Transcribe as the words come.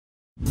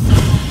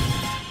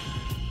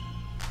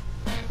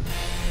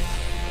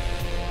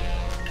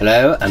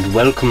Hello and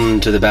welcome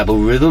to the Babble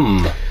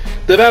Rhythm.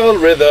 The Babble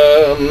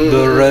Rhythm.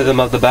 The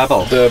rhythm of the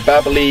babble. The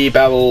babbly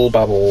babble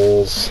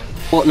bubbles.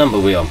 What number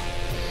are we on?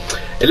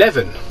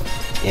 11.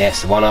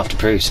 Yes, the one after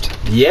Proust.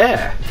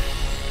 Yeah.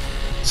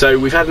 So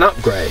we've had an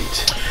upgrade.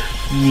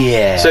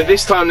 Yeah. So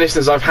this time,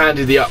 listeners, I've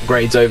handed the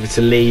upgrades over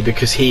to Lee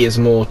because he is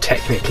more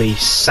technically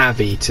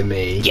savvy to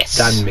me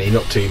than me,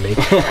 not to me.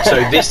 So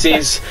this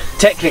is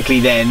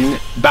technically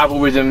then Babble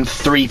Rhythm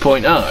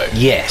 3.0.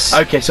 Yes.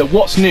 Okay, so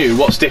what's new?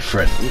 What's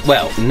different?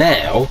 Well,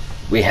 now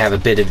we have a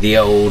bit of the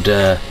old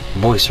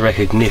voice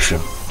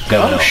recognition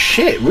going on. Oh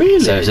shit,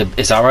 really? So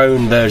it's our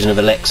own version of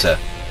Alexa.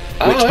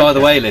 Which, by the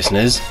way,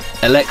 listeners,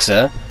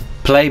 Alexa,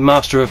 play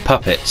Master of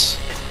Puppets.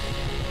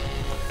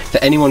 For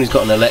anyone who's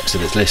got an Alexa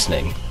that's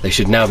listening, they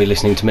should now be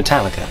listening to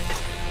Metallica.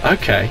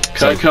 Okay.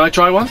 Can I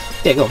try one?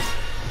 Yeah, go on.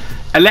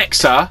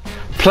 Alexa,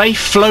 play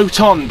Float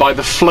On by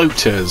the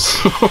Floaters.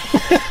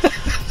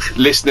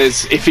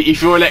 Listeners, if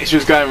your Alexa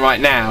is going right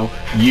now,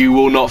 you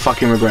will not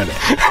fucking regret it.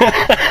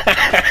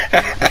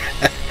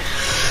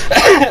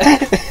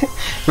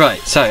 Right,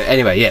 so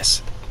anyway,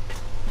 yes.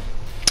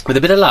 With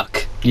a bit of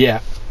luck, Yeah.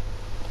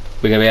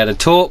 we're going to be able to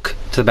talk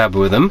to the Babble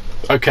with them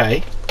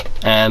Okay.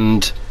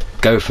 and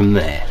go from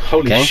there.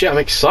 Holy okay? shit, I'm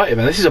excited,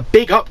 man. This is a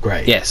big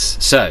upgrade. Yes,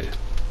 so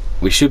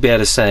we should be able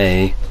to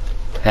say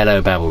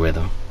hello Babble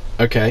Rhythm.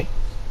 Okay.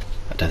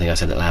 I don't think I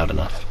said it loud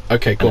enough.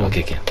 Okay, go And on. I'll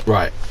kick in.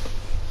 Right.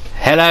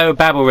 Hello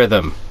Babble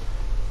Rhythm.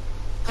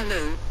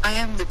 Hello, I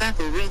am the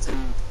Babble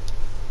Rhythm.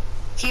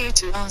 Here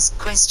to ask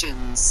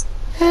questions.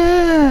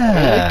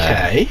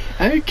 Okay.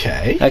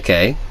 Okay.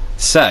 Okay.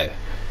 So,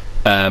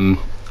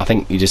 I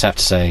think you just have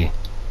to say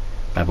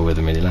Babble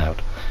Rhythm really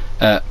loud.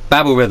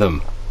 Babble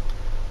Rhythm.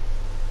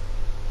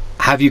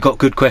 Have you got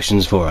good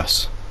questions for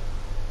us?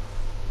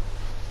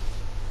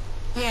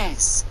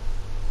 Yes.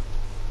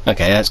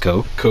 Okay, that's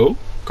cool. Cool.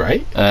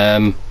 Great.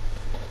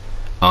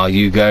 Are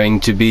you going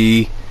to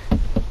be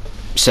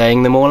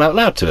saying them all out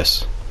loud to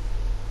us?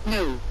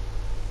 No.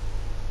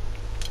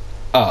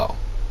 Oh.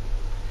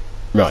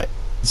 Right.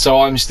 So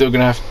I'm still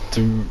going to have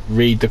to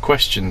read the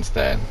questions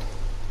then?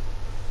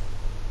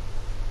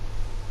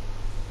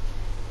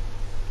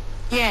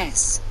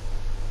 Yes.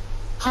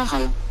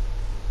 Haha.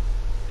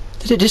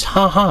 Did it just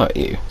ha-ha at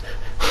you?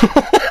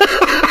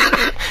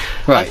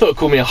 Right. I thought it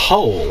called me a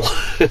hole.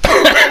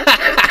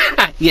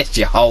 Yes,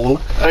 you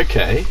hole.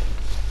 Okay.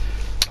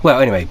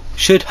 Well, anyway,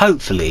 should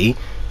hopefully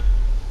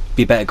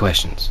be better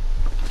questions.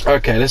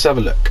 Okay, let's have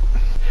a look.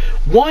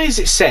 Why is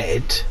it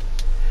said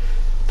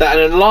that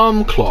an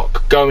alarm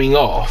clock going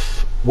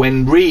off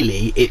when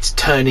really it's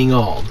turning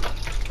on?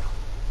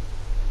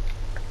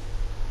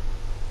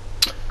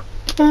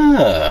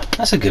 Ah,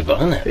 that's a good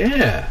one, isn't it?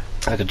 Yeah.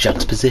 Like a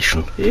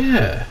juxtaposition.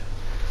 Yeah.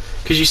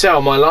 Because you say, oh,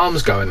 my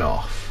alarm's going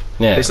off.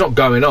 Yeah. It's not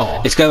going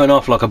off. It's going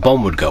off like a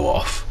bomb would go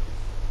off.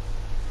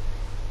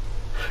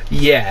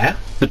 Yeah.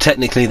 But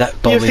technically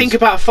that bomb You is... think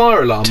about a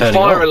fire alarm. The turning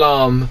fire on.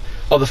 alarm...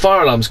 Oh, the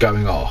fire alarm's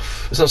going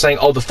off. It's not saying,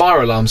 oh, the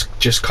fire alarm's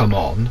just come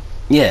on.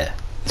 Yeah,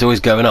 it's always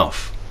going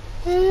off.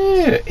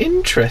 Yeah,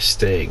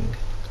 interesting.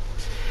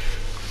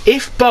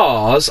 If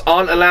bars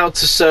aren't allowed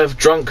to serve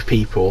drunk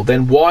people,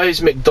 then why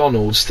is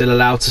McDonald's still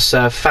allowed to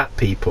serve fat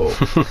people?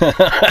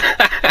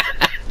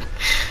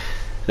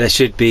 There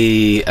should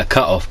be a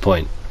cut-off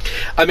point.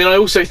 I mean, I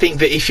also think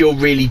that if you're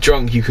really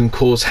drunk, you can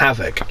cause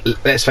havoc.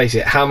 Let's face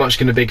it, how much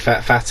can a big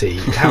fat fatty,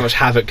 how much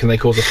havoc can they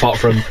cause apart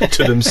from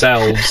to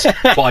themselves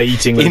by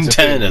eating loads of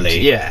food? Internally.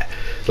 Yeah,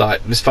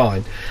 like, it's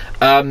fine.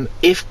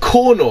 If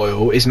corn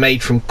oil is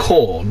made from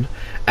corn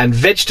and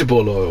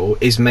vegetable oil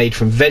is made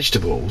from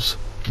vegetables,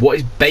 what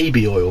is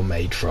baby oil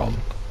made from?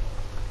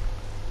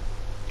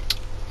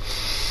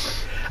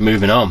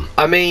 Moving on.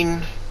 I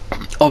mean,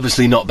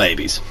 Obviously not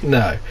babies.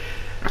 no.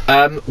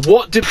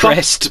 What do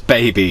Pressed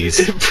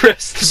babies.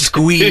 pressed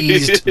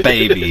Squeezed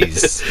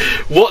babies.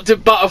 What do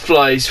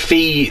butterflies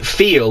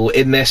feel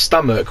in their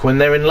stomach when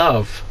they're in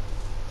love?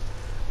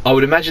 I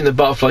would imagine that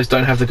butterflies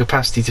don't have the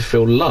capacity to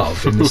feel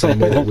love in the same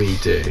way that we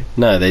do.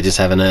 No, they just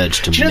have an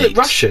urge to Do you know mate. that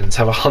Russians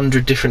have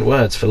 100 different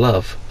words for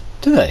love?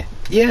 Do they?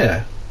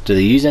 Yeah. Do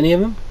they use any of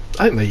them?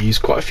 I think they use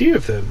quite a few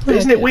of them. But Oh,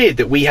 isn't it okay. weird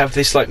that we have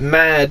this like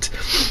mad,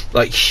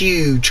 like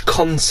huge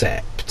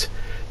concept?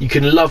 You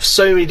can love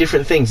so many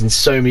different things in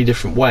so many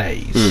different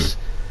ways,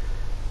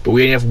 but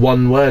we only have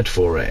one word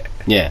for it.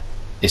 Yeah.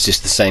 It's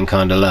just the same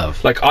kind of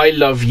love. Like, I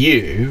love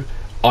you,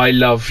 I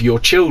love your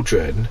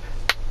children,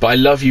 but I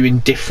love you in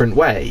different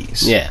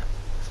ways. Yeah.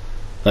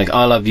 Like,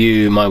 I love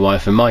you, my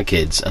wife and my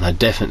kids, and I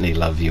definitely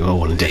love you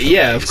all in different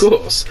Yeah, ways. of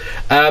course.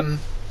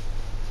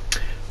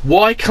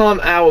 Why can't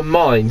our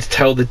mind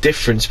tell the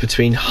difference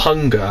between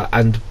hunger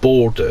and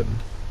boredom?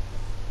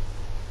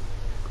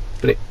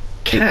 But it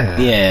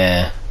can.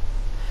 Yeah.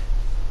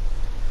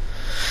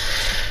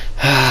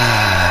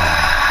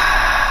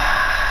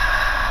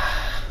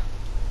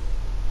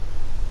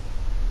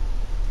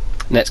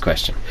 Next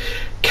question.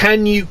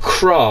 Can you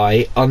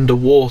cry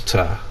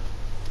underwater?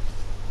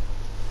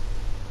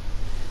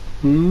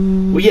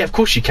 Well, yeah, of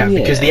course you can,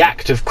 because Yeah. the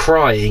act of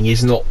crying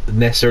is not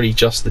necessarily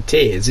just the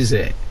tears, is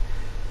it?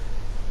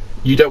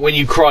 You don't. When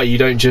you cry, you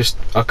don't just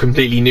are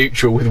completely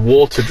neutral with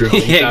water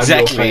dribbling Yeah, down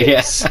exactly.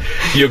 your face.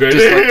 Yes. You're going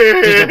Just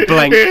a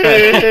blank.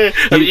 I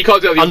mean, you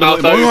can't do it with your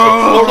mouth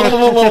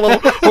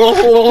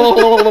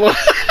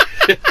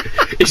open.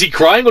 Is he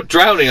crying or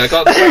drowning? I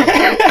can't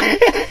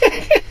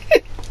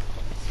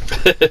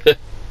tell.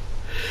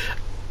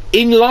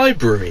 In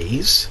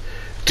libraries,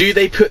 do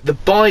they put the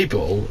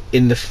Bible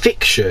in the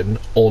fiction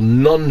or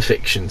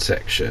non-fiction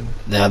section?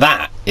 Now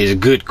that is a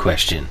good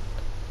question.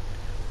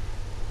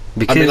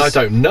 Because I mean, I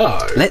don't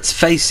know. let's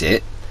face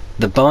it,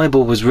 the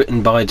Bible was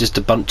written by just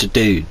a bunch of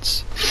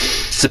dudes.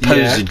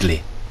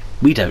 Supposedly.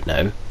 We don't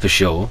know for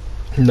sure.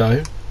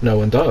 No, no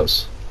one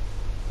does.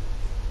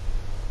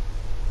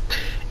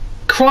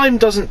 Crime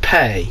doesn't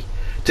pay.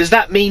 Does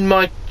that mean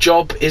my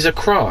job is a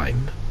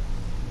crime?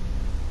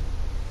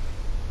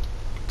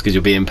 Because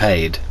you're being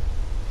paid.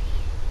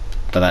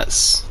 But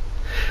that's...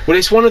 Well,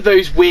 it's one of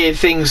those weird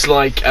things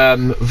like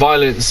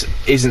violence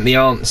isn't the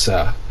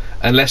answer,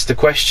 unless the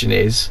question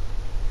is,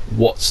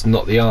 what's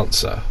not the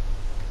answer?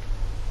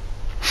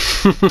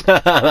 Do you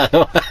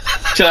know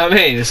what I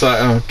mean? It's like,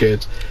 oh,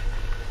 good.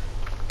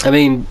 I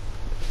mean,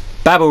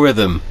 Babble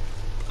Rhythm,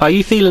 are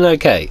you feeling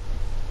okay?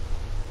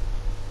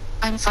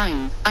 I'm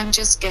fine. I'm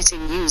just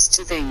getting used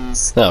to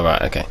things. Oh,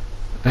 right, okay.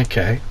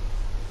 Okay.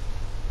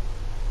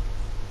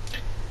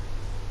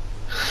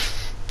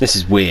 This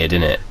is weird,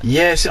 isn't it?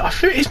 Yes, I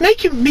feel it's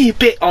making me a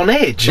bit on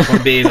edge, if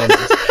I'm being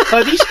honest.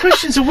 Like, these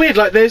questions are weird.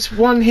 Like, there's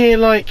one here,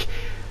 like,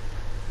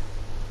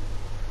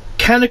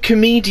 can a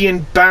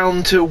comedian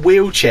bound to a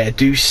wheelchair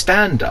do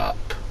stand-up?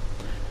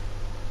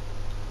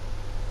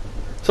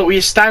 So, well,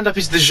 your stand-up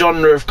is the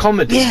genre of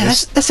comedy. Yeah,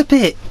 that's a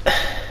bit...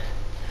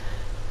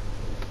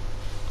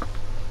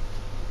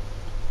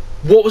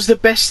 What was the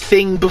best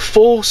thing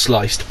before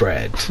sliced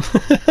bread?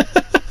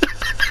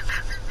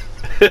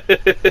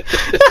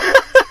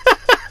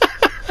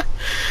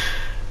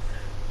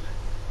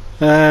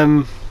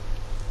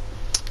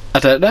 I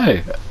don't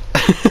know.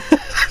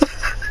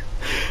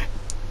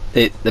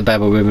 The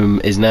Babble Rhythm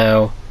is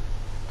now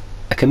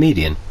a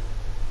comedian.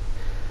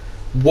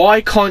 Why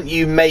can't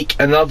you make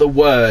another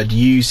word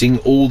using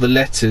all the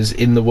letters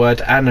in the word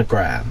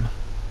anagram?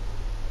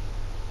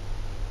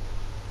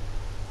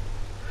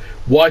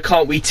 Why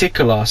can't we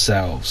tickle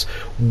ourselves?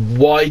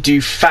 Why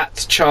do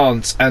fat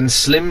chance and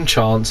slim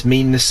chance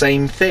mean the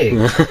same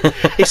thing?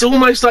 It's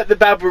almost like the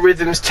Babble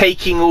Rhythm's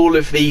taking all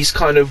of these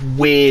kind of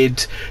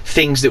weird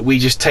things that we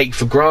just take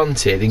for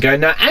granted and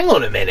going, now hang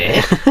on a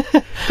minute,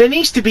 there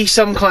needs to be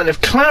some kind of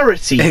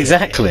clarity here.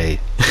 Exactly.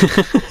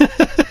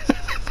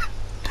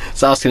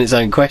 It's asking its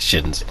own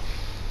questions.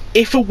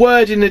 If a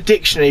word in a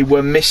dictionary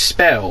were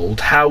misspelled,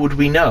 how would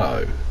we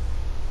know?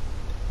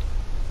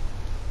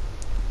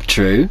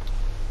 True.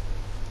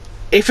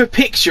 If a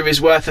picture is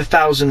worth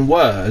 1,000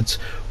 words,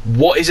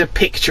 what is a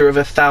picture of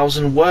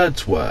 1,000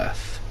 words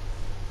worth?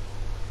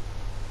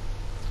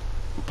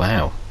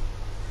 Wow.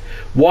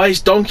 Why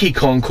is Donkey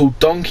Kong called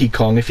Donkey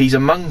Kong if he's a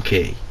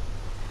monkey?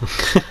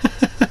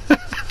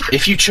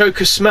 If you choke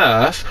a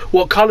Smurf,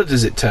 what colour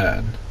does it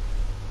turn?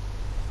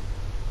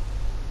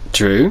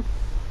 True.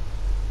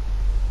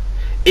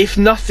 If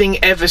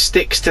nothing ever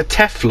sticks to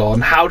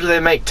Teflon, how do they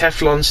make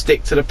Teflon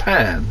stick to the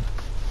pan?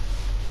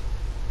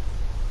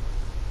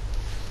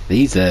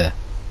 These are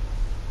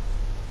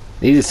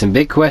some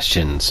big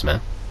questions,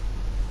 man.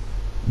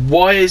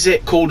 Why is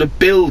it called a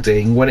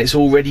building when it's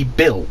already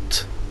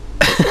built?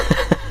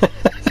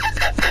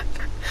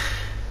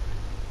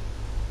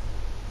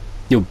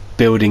 You're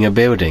building a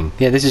building.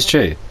 Yeah, this is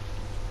true.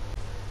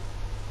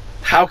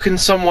 How can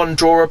someone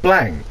draw a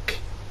blank?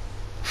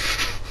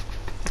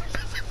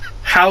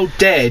 How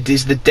dead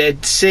is the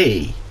Dead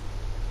Sea?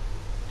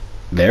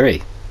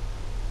 Very.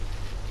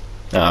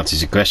 That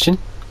answers your question.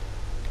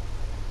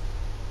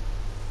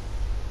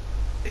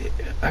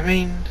 I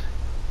mean,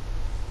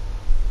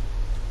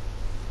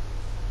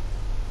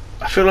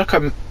 I feel like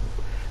I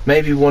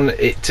maybe want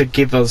it to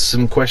give us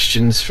some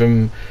questions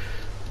from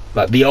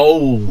like the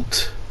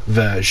old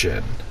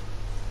version.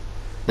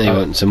 Then you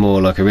want some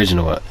more like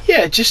original work.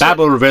 Yeah, just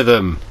Babble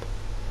Rhythm.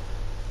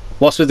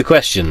 What's with the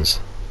questions?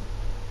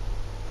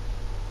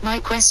 My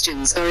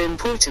questions are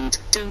important,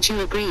 don't you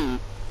agree?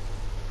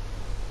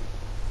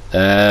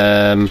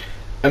 I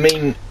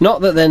mean,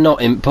 not that they're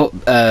not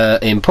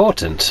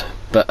important,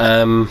 but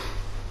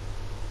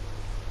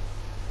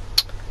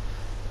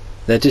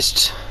they're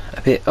just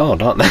a bit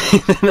odd, aren't they?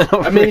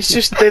 I mean, it's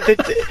just I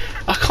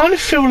kind of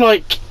feel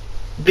like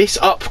this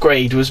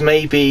upgrade was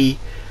maybe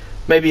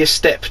a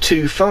step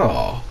too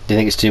far. Do you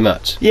think it's too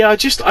much? Yeah, I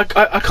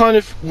kind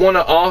of want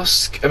to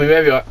ask. I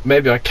mean,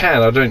 maybe I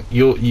can. I don't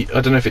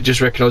know if it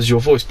just recognises your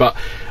voice, but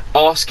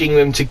asking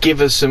them to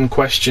give us some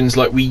questions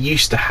like we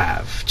used to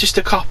have, just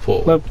a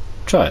couple. Well,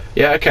 try it.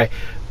 Yeah, okay.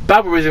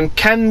 Babble Rhythm,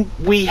 can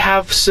we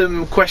have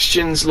some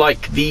questions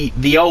like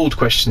the old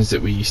questions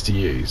that we used to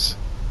use?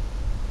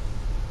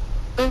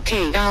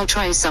 Okay, I'll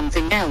try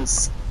something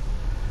else.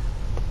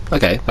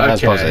 Okay,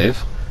 that's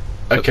positive.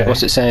 Okay.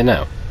 What's it saying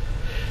now?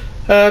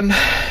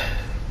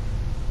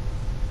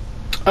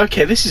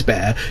 Okay, this is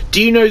better.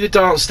 Do you know the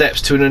dance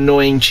steps to an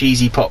annoying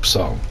cheesy pop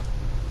song?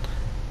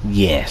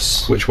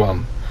 Yes. Which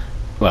one?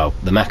 Well,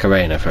 the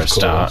Macarena for a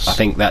start. I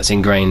think that's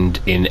ingrained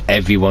in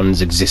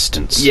everyone's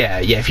existence. Yeah.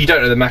 If you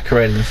don't know the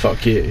Macarena, then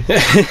fuck you.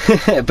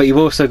 But you've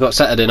also got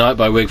Saturday Night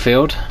by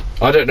Wigfield.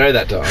 I don't know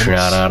that dance.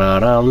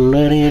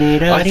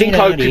 I think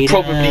I could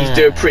probably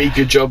do a pretty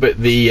good job at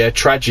the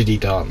Tragedy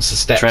dance, the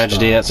step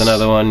Tragedy, dance. that's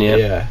another one, yeah.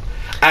 Yeah.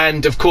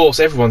 And, of course,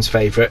 everyone's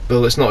favourite,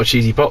 but it's not a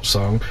cheesy pop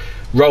song,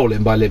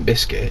 Rollin' by Limp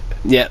Bizkit.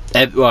 Yeah,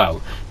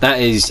 well, that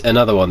is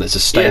another one that's a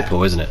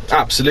staple, isn't it?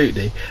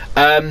 Absolutely.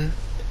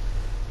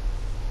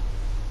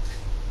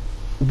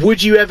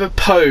 Would you ever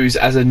pose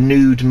as a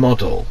nude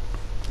model?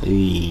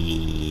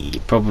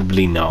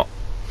 Probably not.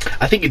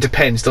 I think it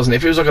depends, doesn't it?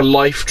 If it was like a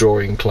life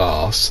drawing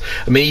class,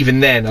 I mean, even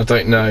then, I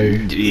don't know.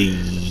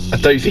 I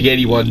don't think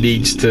anyone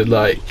needs to,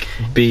 like,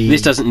 be...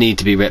 This doesn't need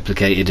to be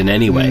replicated in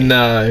any way.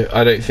 No,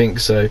 I don't think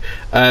so.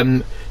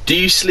 Do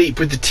you sleep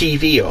with the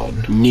TV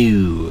on?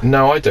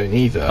 No, I don't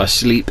either. I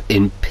sleep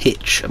in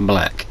pitch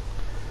black.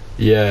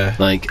 Yeah.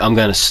 Like, I'm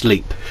going to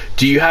sleep.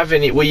 Do you have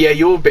any... Well, yeah,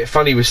 you're a bit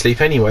funny with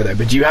sleep anyway, though,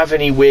 but do you have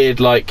any weird,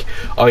 like,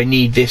 I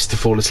need this to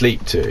fall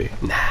asleep to?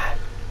 Nah.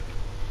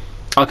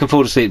 I can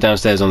fall asleep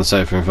downstairs on the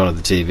sofa in front of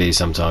the TV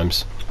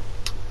sometimes.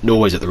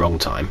 Always at the wrong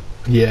time.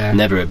 Yeah.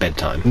 Never at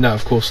bedtime. No,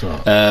 of course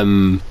not.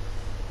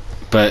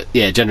 But,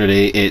 yeah,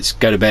 generally it's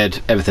go to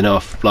bed, everything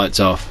off, lights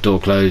off, door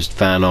closed,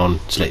 fan on,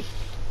 sleep.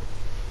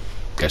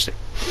 Go sleep.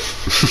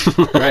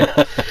 Right.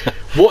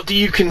 What do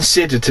you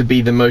consider to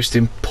be the most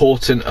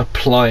important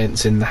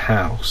appliance in the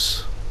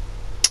house?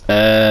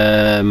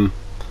 I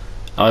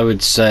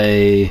would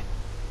say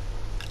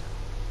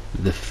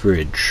the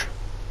fridge,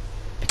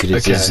 because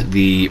it is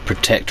the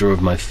protector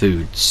of my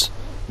foods.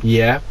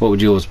 Yeah. What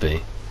would yours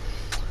be?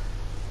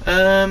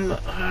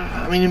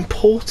 I mean,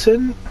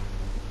 important.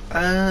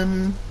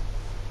 Yeah,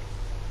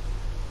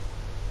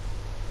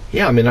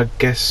 I mean, I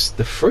guess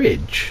the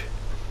fridge.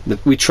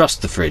 We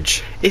trust the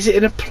fridge. Is it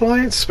an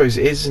appliance? I suppose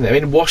it is, isn't it? I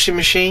mean, washing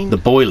machine? The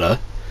boiler.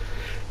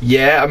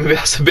 Yeah, I mean,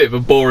 that's a bit of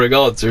a boring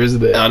answer,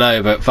 isn't it? I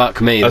know, but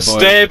fuck me. A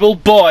stable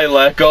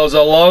boiler goes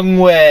a long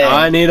way.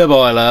 I need a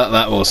boiler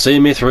that will see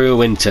me through a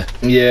winter.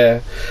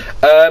 Yeah.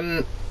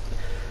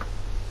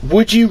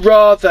 Would you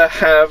rather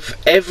have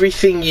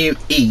everything you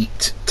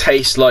eat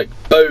taste like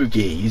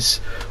bogies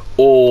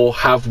or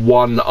have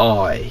one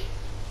eye?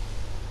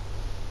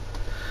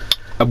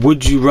 A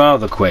would you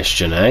rather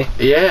question, eh?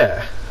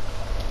 Yeah.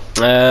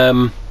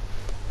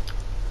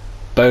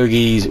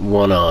 Bogies,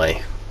 one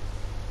eye.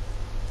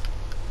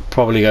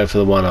 Probably go for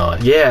the one eye.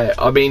 Yeah,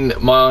 I mean,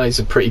 my eyes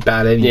are pretty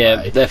bad anyway.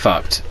 Yeah, they're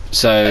fucked.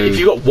 So if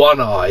you got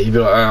one eye, you'd be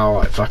like, oh,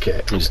 alright, fuck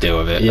it. Just deal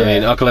with it. Yeah. I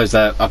mean, I close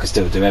that. I can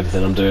still do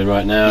everything I'm doing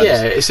right now.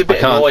 Yeah, it's a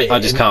bit annoying. I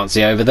just can't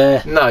see over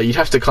there. No, you'd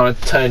have to kind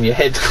of turn your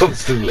head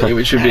constantly,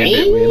 which would be a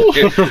bit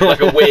weird, like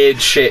a weird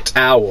shit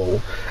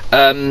owl.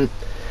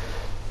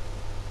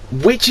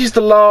 What is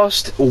the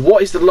last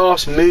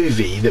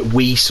movie that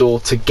we saw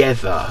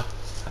together?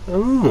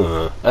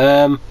 Ooh.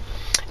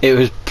 It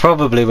was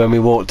probably when we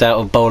walked out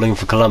of Bowling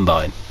for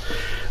Columbine.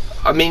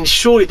 I mean,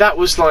 surely that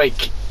was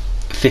like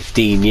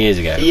 15 years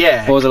ago.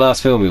 Yeah. What was the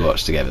last film we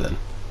watched together then?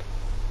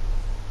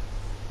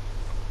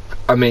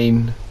 I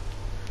mean,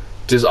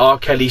 does R.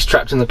 Kelly's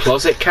Trapped in the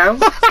Closet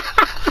count?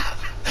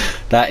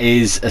 That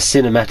is a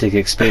cinematic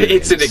experience.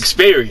 It's an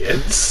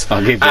experience. I'll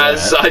give you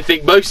as that. I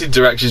think most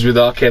interactions with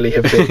R. Kelly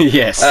have been.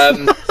 Yes.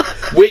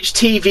 Which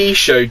TV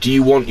show do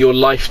you want your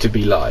life to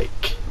be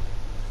like?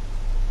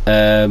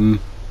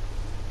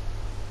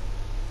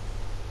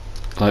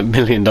 Like $1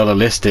 Million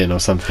Listing or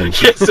something.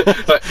 Yes,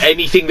 like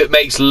anything that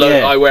makes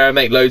where I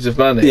make loads of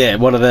money. Yeah,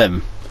 one of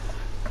them.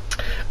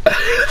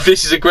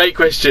 This is a great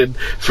question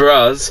for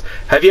us.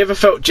 Have you ever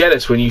felt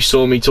jealous when you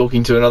saw me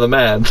talking to another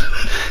man?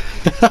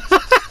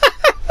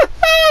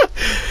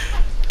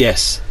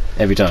 Yes,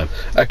 every time.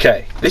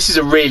 Okay, this is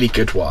a really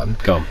good one.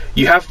 Go on.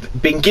 You have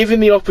been given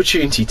the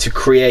opportunity to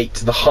create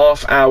the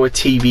half-hour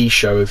TV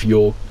show of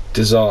your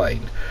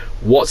design.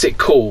 What's it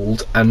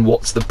called and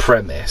what's the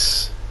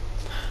premise?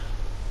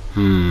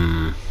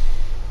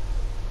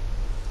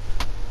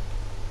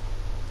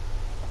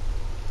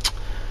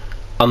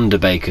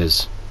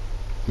 Underbakers.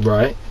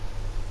 Right.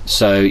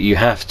 So you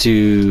have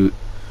to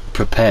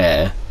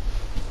prepare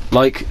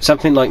like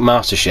something like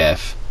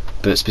MasterChef,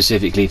 but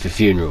specifically for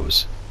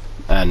funerals,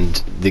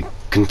 and the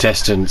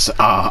contestants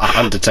are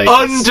undertakers.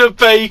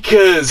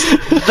 Underbakers!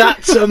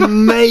 That's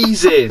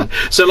amazing.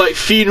 So like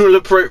funeral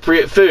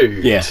appropriate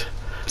food. Yeah.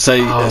 So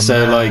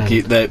man. like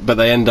but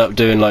they end up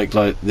doing like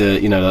the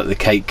like the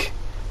cake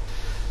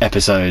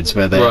episodes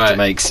where they have to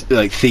make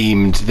like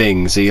themed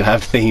things. So you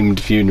have themed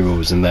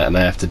funerals and that, and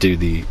they have to do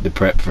the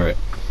prep for it.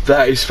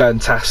 That is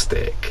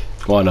fantastic.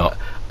 Why not?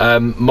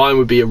 Mine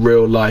would be a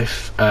real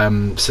life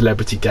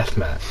celebrity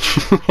deathmatch.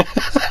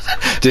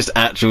 Just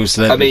actual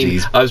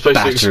celebrities. I mean, I was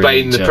supposed to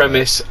explain the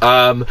premise.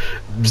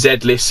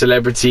 Z-list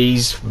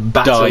celebrities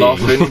battle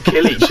off and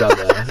kill each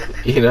other.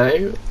 You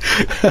know.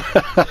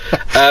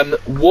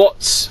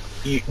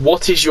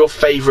 What is your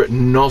favourite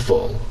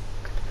novel?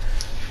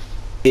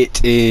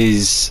 It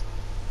is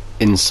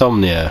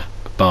Insomnia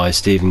by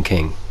Stephen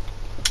King.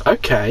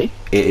 Okay.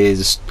 It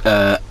is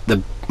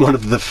one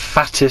of the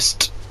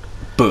fattest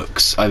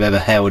books I've ever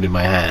held in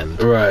my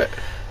hand. Right.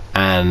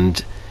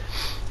 And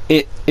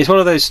it's one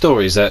of those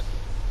stories that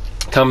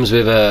comes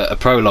with a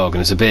prologue,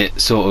 and it's a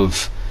bit sort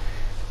of...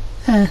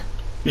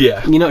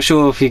 Yeah. You're not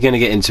sure if you're going to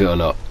get into it or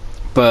not.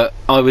 But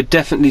I would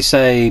definitely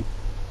say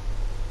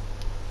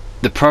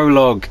the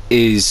prologue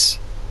is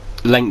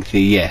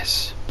lengthy,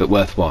 yes, but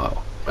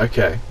worthwhile.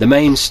 Okay. The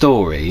main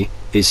story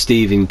is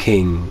Stephen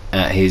King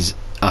at his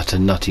utter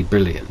nutty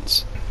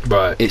brilliance.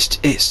 Right.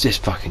 It's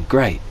just fucking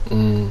great.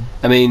 Mm.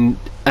 I mean,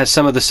 as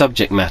some of the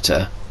subject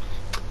matter,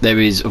 there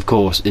is, of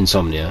course,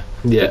 insomnia,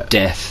 Yeah.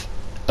 death,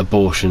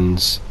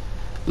 abortions,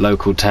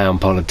 local town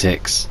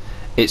politics.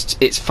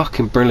 It's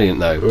fucking brilliant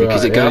though,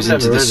 because Right, it goes I've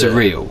into the never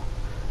read it. surreal.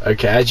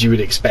 Okay, as you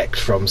would expect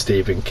from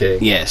Stephen King.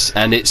 Yes,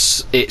 and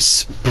it's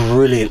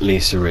brilliantly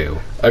surreal,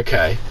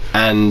 Okay.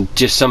 and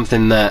just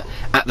something that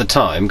at the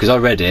time, because I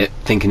read it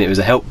thinking it was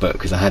a help book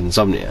because I had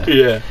insomnia.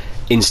 Yeah.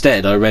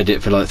 Instead, I read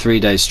it for like 3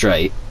 days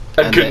straight.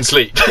 And couldn't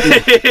sleep.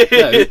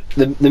 No,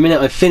 the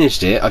minute I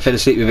finished it, I fell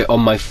asleep with it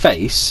on my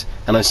face,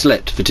 and I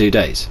slept for 2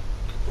 days.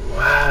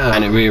 Wow.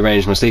 And it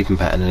rearranged my sleeping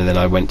pattern, and then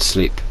I went to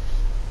sleep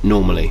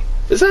normally.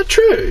 Is that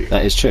true?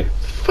 That is true.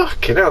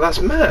 Fucking hell,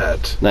 that's mad.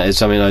 That is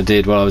something I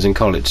did while I was in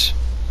college,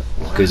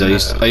 because I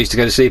used to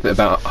go to sleep at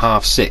about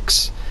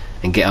 6:30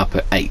 and get up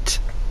at 8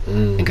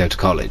 and go to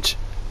college.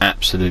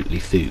 Absolutely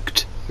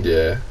fooked,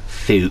 Yeah.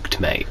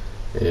 mate.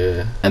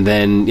 Yeah. And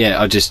then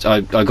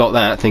I got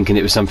that thinking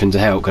it was something to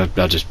help.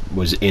 I just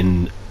was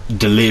in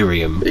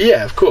delirium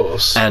Yeah, of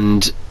course.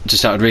 and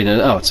just started reading it.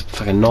 Oh, it's a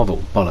fucking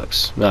novel,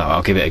 bollocks. No,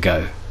 I'll give it a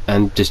go.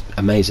 And just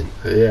amazing.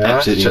 Yeah,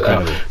 Absolutely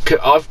incredible.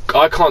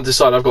 I can't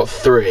decide. I've got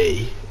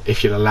 3,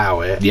 if you'll allow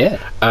it. Yeah.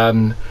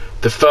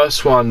 The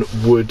first one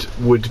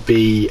would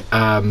be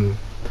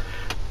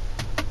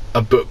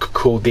a book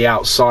called The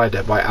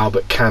Outsider by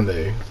Albert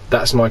Camus.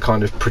 That's my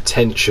kind of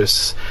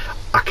pretentious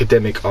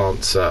academic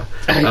answer.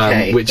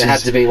 Which there had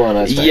to be one,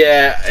 I suppose.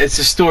 Yeah, it's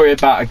a story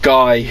about a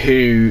guy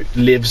who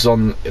lives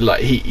on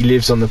he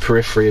lives on the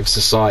periphery of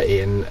society,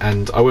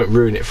 and I won't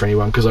ruin it for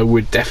anyone because I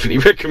would definitely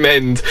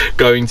recommend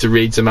going to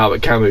read some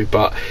Albert Camus,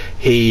 but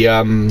he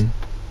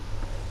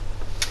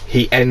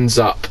ends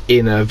up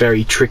in a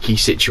very tricky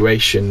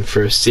situation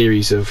for a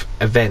series of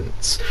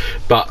events.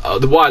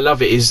 But why I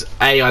love it is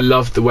I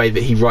love the way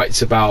that he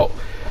writes about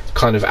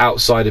kind of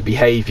outsider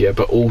behaviour,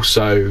 but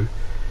also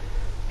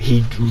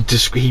he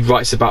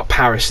writes about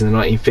Paris in the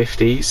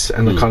 1950s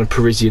and the kind of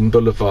Parisian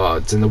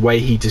boulevards, and the way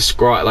he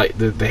describes like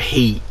the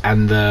heat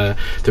and the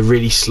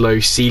really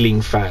slow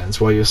ceiling fans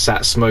while you're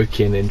sat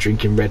smoking and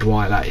drinking red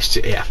wine. Like, it's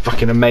just,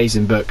 fucking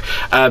amazing book.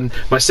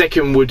 My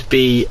second would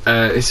be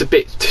it's a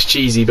bit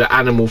cheesy, but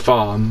Animal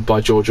Farm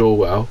by George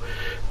Orwell,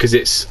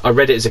 because I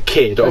read it as a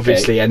kid,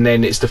 obviously, and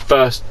then it's the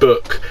first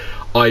book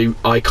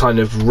I kind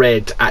of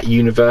read at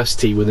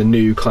university with a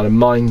new kind of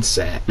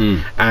mindset,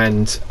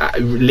 and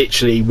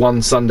literally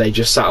one Sunday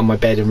just sat on my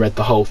bed and read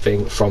the whole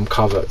thing from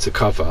cover to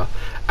cover.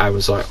 I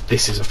was like,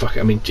 this is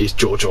it's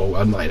George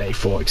Orwell,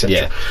 1984,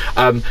 etc.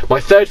 Yeah. My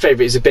third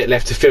favourite is a bit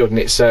left of field, and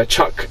it's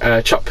Chuck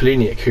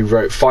Palahniuk, who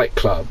wrote Fight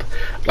Club,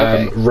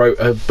 wrote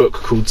a book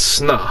called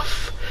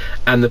Snuff,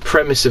 and the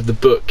premise of the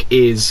book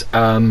is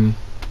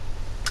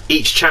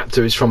each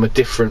chapter is from a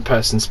different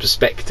person's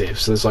perspective,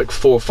 so there's like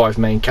 4 or 5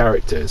 main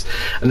characters,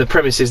 and the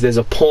premise is there's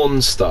a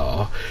porn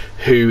star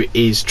who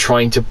is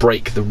trying to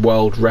break the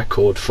world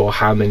record for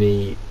how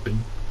many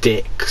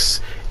dicks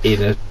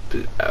in a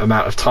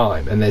amount of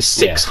time, and there's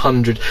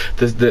 600.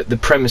 The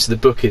premise of the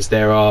book is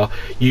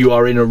you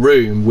are in a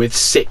room with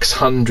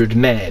 600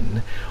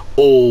 men,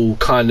 all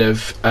kind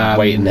of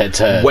waiting their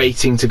turn,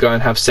 waiting to go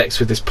and have sex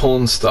with this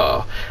porn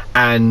star,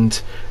 and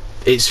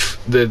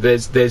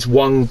there's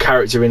one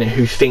character in it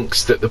who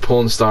thinks that the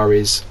porn star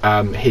is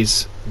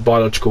his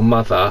biological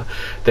mother.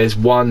 There's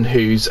one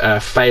who's a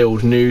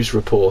failed news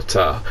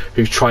reporter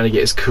who's trying to get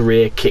his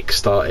career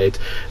kick-started.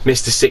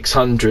 Mr.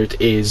 600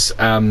 is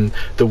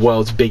the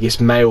world's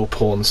biggest male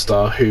porn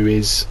star, who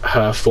is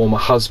her former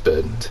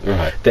husband.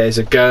 Right. There's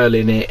a girl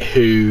in it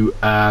who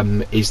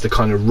is the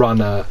kind of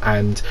runner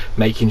and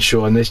making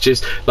sure, and there's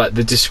just like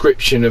the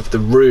description of the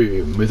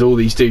room with all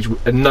these dudes,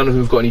 and none of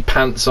them have got any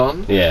pants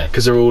on,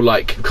 because they're all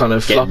like kind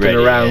of flopping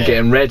around,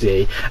 getting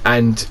ready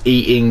and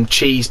eating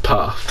cheese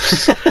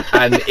puffs.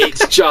 And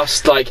it's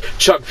just like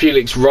Chuck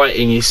Palahniuk's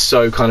writing is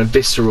so kind of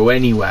visceral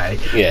anyway,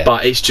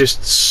 but it's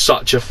just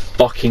such a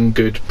fucking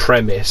good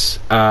premise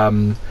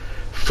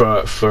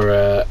for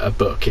a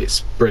book. It's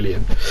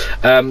brilliant.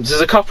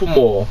 There's a couple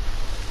more.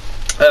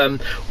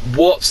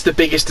 What's the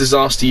biggest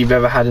disaster you've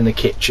ever had in the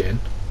kitchen?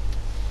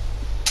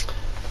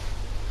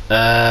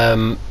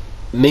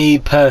 Me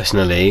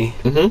personally,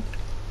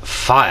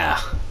 fire.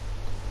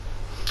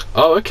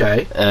 Oh,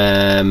 okay.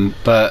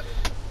 But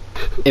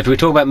if we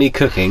talk about me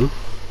cooking,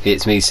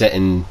 it's me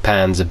setting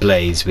pans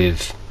ablaze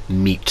with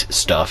meat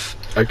stuff.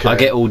 Okay. I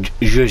get all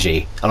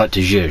zhuzhy. I like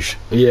to zhuzh.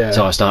 Yeah.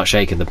 So I start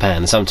shaking the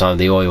pan. Sometimes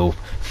the oil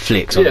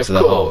flicks Yeah, onto of the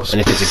hob. course.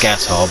 And if it's a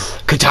gas hob,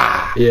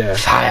 kata! Yeah.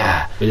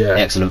 Fire! Yeah.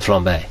 Excellent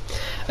flambe.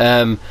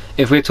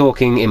 If we're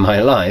talking in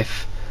my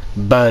life,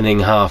 burning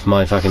half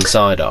my fucking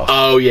side off.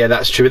 Oh yeah,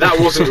 that's true. That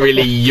wasn't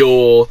really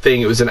your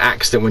thing. It was an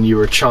accident when you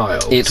were a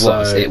child. It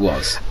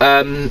was.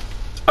 I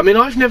mean,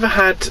 I've never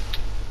had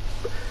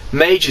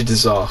major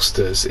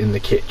disasters in the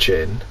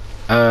kitchen.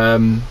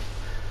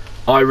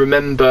 I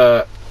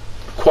remember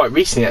quite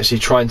recently actually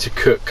trying to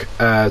cook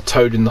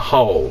Toad in the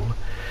Hole,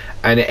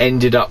 and it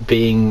ended up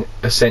being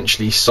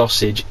essentially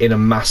sausage in a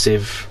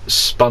massive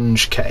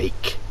sponge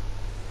cake,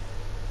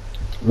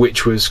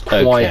 which was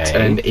quite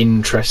an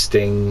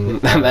interesting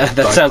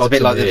that sounds a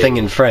bit like the dichotomy. thing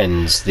in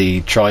Friends,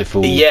 the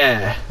trifle.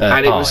 Yeah,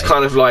 and it was pie.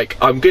 kind of like,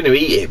 I'm going to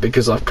eat it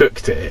because I've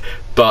cooked it,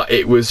 but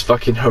it was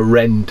fucking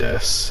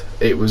horrendous.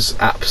 It was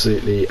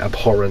absolutely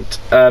abhorrent.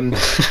 And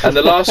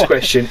the last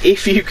question,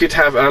 if you could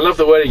have, and I love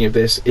the wording of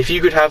this, if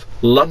you could have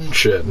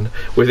luncheon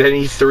with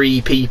any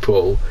 3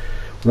 people,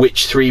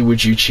 which 3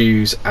 would you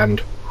choose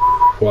and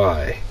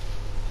why?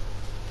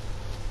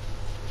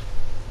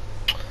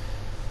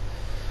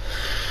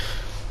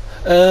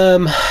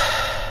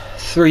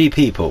 Three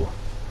people.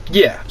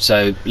 Yeah.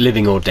 So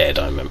living or dead,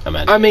 I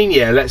imagine. I mean,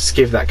 yeah, let's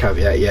give that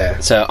caveat, yeah.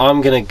 So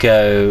I'm gonna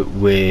go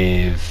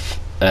with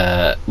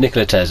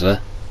Nikola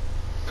Tesla.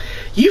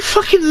 You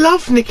fucking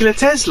love Nikola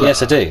Tesla.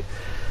 Yes, I do.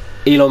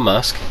 Elon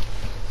Musk,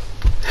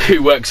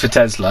 Who works for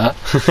Tesla.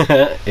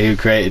 who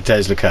created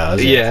Tesla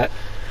cars. Yeah.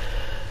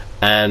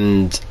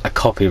 And a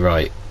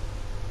copyright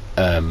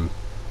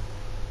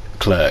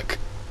clerk.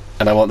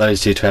 And I want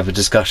those two to have a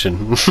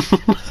discussion.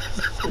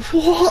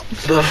 What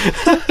the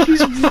fuck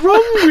is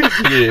wrong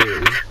with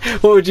you?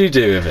 What would you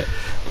do with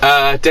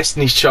it?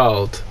 Destiny's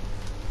Child.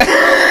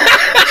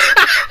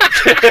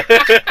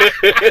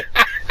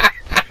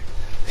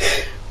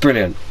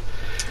 Brilliant.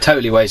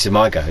 Totally wasted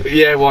my go.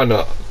 Yeah, why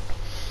not?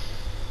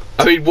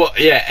 I mean, what?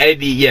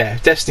 Yeah,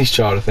 Destiny's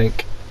Child, I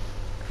think.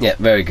 Yeah,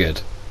 very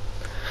good.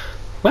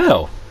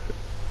 Well,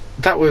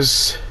 That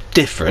was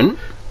different.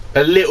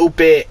 a little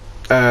bit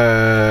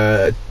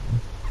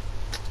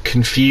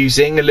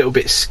confusing, a little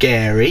bit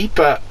scary,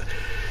 but,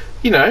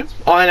 you know,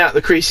 iron out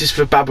the creases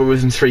for Babble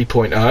Rhythm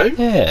 3.0.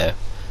 Yeah.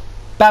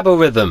 Babble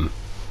Rhythm.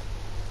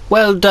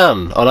 Well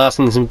done on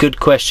asking some good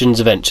questions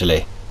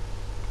eventually.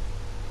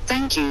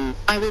 Thank you.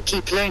 I will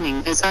keep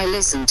learning as I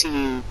listen to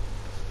you.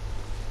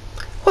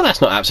 Well,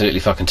 that's not absolutely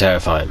fucking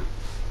terrifying.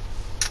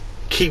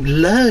 Keep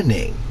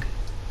learning.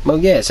 Well,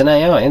 yeah, it's an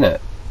AI, isn't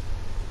it?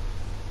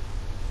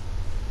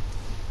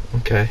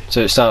 Okay.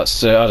 So it starts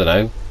to, I don't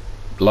know,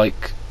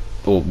 like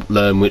or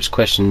learn which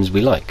questions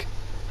we like,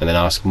 and then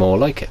ask more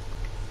like it.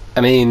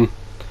 I mean,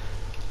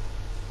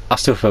 I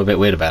still feel a bit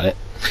weird about it.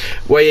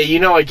 Well, yeah, you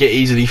know I get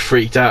easily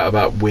freaked out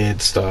about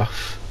weird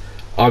stuff.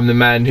 I'm the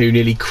man who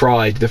nearly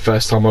cried the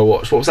first time I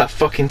watched. What was that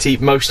fucking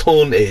Most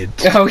Haunted?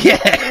 Oh yeah,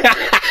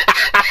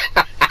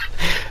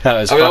 that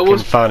was I mean, I fucking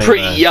was funny.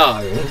 pretty man.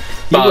 young. You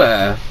But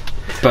were,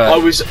 but I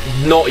was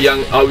not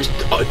young. I was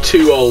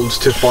too old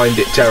to find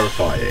it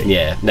terrifying.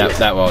 yeah,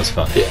 that was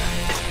fun. Yeah.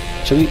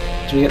 Shall we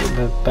get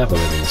the Babble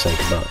Rhythm and say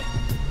goodbye?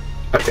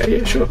 Okay,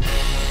 yeah, sure.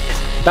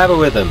 Babble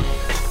Rhythm,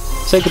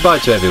 say goodbye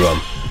to everyone.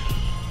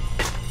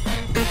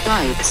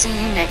 Goodbye. See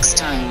you next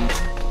time.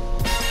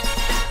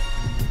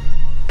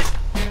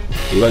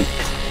 You won't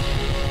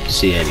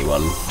see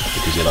anyone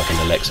because you're like an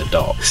Alexa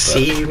dot. but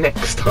See you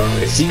next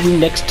time. see you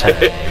next time.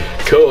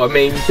 Cool. I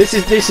mean, This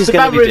is the going to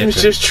Babble be Rhythm's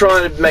different. just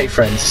trying to make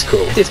friends. It's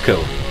cool. It's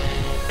cool,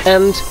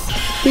 and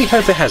we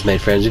hope it has made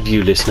friends with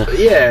you, listener.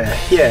 Yeah.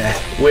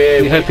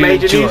 We We've hope you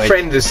made a new enjoyed.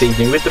 friend this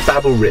evening with the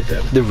Babble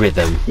Rhythm. The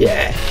rhythm.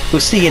 Yeah. We'll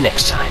see you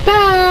next time.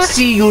 Bye.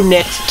 See you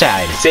next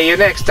time. See you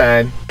next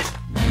time.